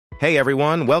Hey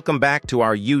everyone, welcome back to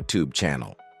our YouTube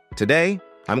channel. Today,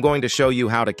 I'm going to show you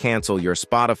how to cancel your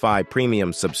Spotify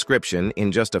Premium subscription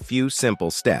in just a few simple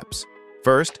steps.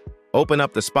 First, open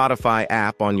up the Spotify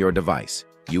app on your device.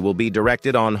 You will be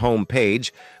directed on home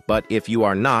page, but if you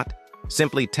are not,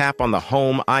 simply tap on the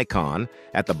home icon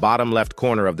at the bottom left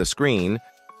corner of the screen.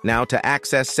 Now to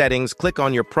access settings, click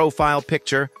on your profile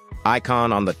picture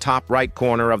icon on the top right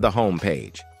corner of the home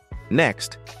page.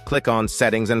 Next, click on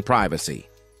Settings and Privacy.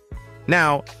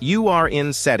 Now, you are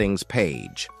in Settings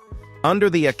page. Under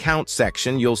the Account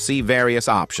section, you'll see various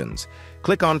options.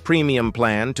 Click on Premium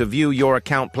Plan to view your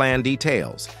account plan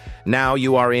details. Now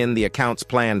you are in the Accounts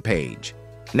Plan page.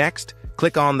 Next,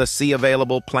 click on the See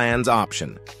Available Plans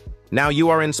option. Now you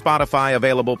are in Spotify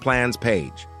Available Plans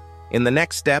page. In the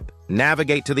next step,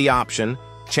 navigate to the option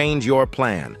Change Your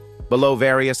Plan, below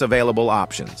various available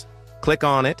options. Click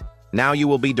on it. Now you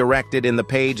will be directed in the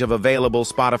page of available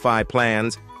Spotify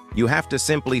plans. You have to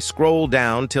simply scroll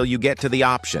down till you get to the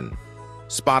option,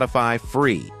 Spotify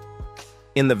Free.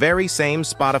 In the very same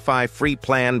Spotify Free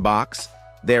plan box,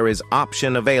 there is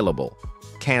option available,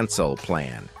 Cancel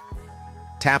Plan.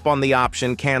 Tap on the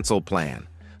option Cancel Plan.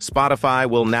 Spotify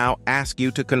will now ask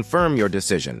you to confirm your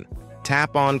decision.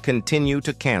 Tap on Continue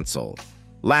to cancel.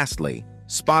 Lastly,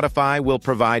 Spotify will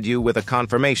provide you with a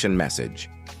confirmation message.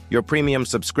 Your premium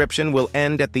subscription will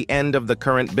end at the end of the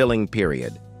current billing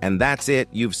period. And that's it,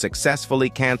 you've successfully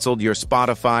canceled your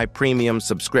Spotify Premium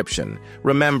subscription.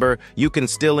 Remember, you can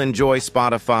still enjoy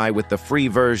Spotify with the free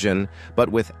version, but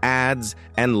with ads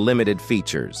and limited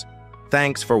features.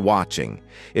 Thanks for watching.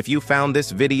 If you found this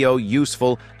video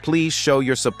useful, please show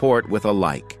your support with a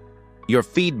like. Your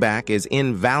feedback is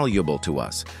invaluable to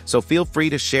us, so feel free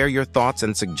to share your thoughts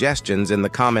and suggestions in the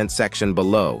comment section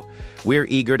below. We're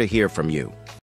eager to hear from you.